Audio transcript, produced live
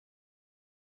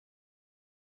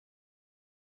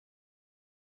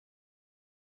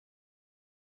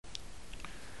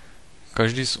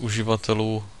Každý z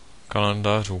uživatelů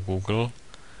kalendářů Google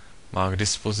má k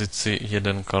dispozici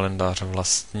jeden kalendář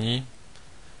vlastní.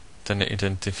 Ten je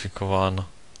identifikován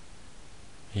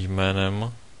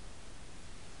jménem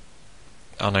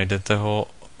a najdete ho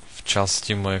v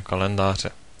části Moje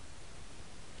kalendáře.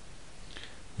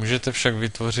 Můžete však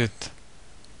vytvořit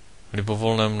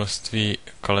libovolné množství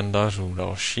kalendářů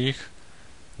dalších,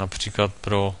 například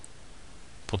pro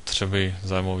potřeby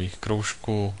zájmových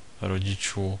kroužků,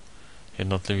 rodičů,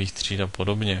 jednotlivých tříd a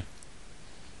podobně.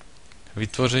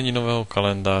 Vytvoření nového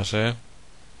kalendáře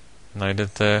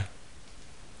najdete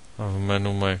v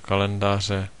menu Moje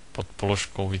kalendáře pod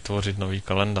položkou Vytvořit nový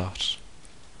kalendář.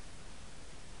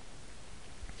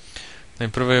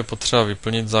 Nejprve je potřeba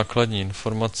vyplnit základní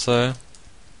informace.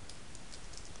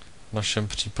 V našem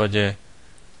případě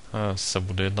se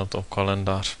bude jednat o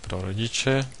kalendář pro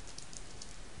rodiče.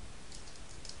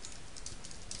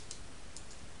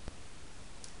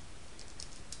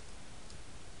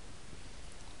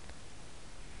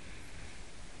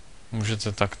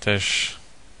 Můžete taktéž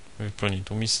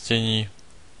vyplnit umístění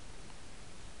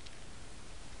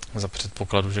za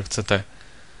předpokladu, že chcete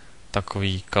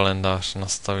takový kalendář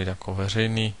nastavit jako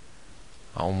veřejný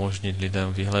a umožnit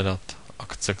lidem vyhledat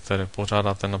akce, které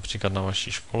pořádáte například na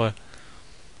vaší škole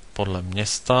podle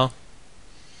města.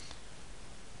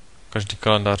 Každý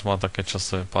kalendář má také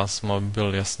časové pásmo, aby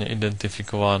byl jasně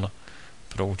identifikován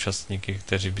pro účastníky,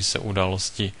 kteří by se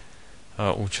události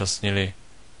účastnili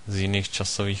z jiných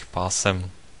časových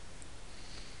pásem.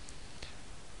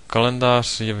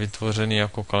 Kalendář je vytvořený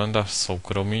jako kalendář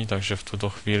soukromý, takže v tuto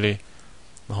chvíli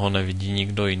ho nevidí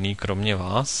nikdo jiný kromě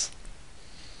vás.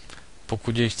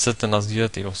 Pokud jej chcete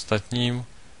nasdílet i ostatním,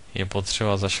 je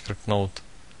potřeba zaškrtnout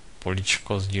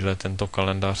políčko Sdílet tento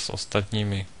kalendář s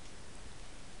ostatními.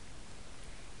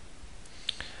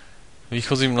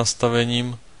 Výchozím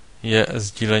nastavením je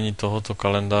sdílení tohoto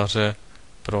kalendáře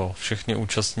pro všechny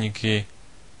účastníky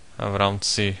v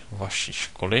rámci vaší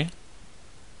školy.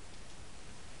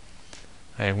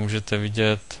 A jak můžete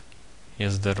vidět,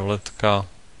 je zde roletka,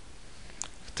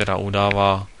 která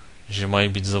udává, že mají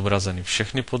být zobrazeny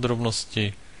všechny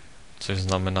podrobnosti, což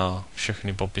znamená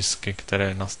všechny popisky,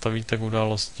 které nastavíte k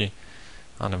události,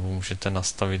 anebo můžete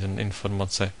nastavit jen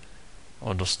informace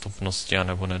o dostupnosti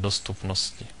anebo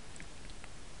nedostupnosti.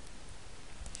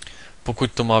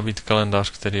 Pokud to má být kalendář,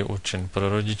 který je určen pro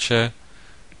rodiče,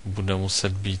 bude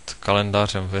muset být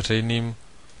kalendářem veřejným,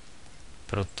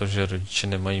 protože rodiče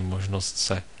nemají možnost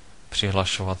se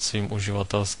přihlašovat svým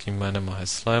uživatelským jménem a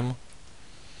heslem.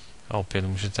 A opět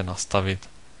můžete nastavit,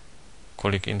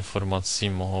 kolik informací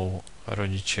mohou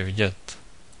rodiče vidět.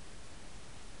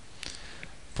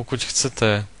 Pokud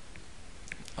chcete,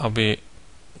 aby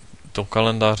do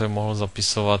kalendáře mohl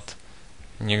zapisovat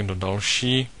někdo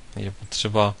další, je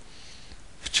potřeba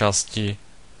v části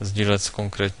Sdílet s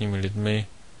konkrétními lidmi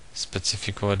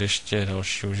specifikovat ještě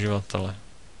další uživatele.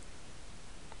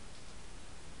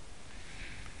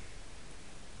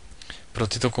 Pro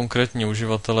tyto konkrétní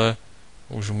uživatele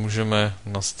už můžeme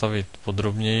nastavit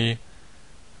podrobněji,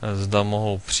 zda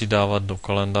mohou přidávat do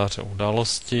kalendáře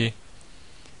události,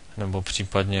 nebo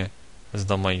případně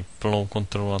zda mají plnou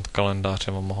kontrolu nad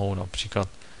kalendářem a mohou například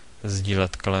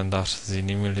sdílet kalendář s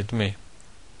jinými lidmi.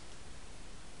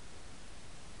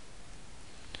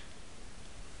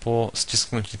 Po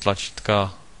stisknutí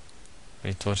tlačítka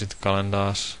Vytvořit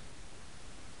kalendář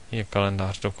je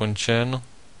kalendář dokončen.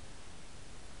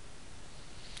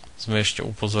 Jsme ještě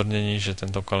upozorněni, že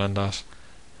tento kalendář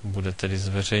bude tedy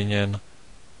zveřejněn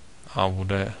a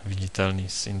bude viditelný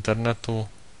z internetu.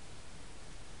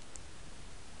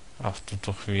 A v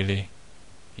tuto chvíli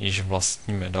již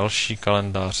vlastníme další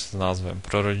kalendář s názvem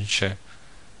Pro rodiče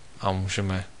a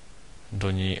můžeme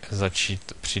do něj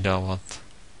začít přidávat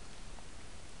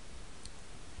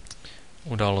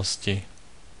události.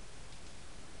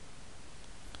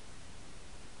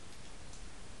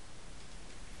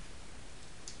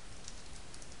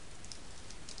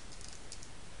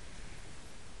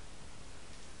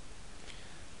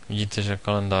 Vidíte, že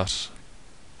kalendář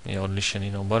je odlišen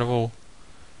jinou barvou,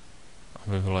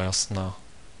 aby byla jasná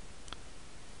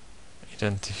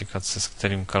identifikace, s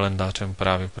kterým kalendářem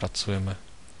právě pracujeme.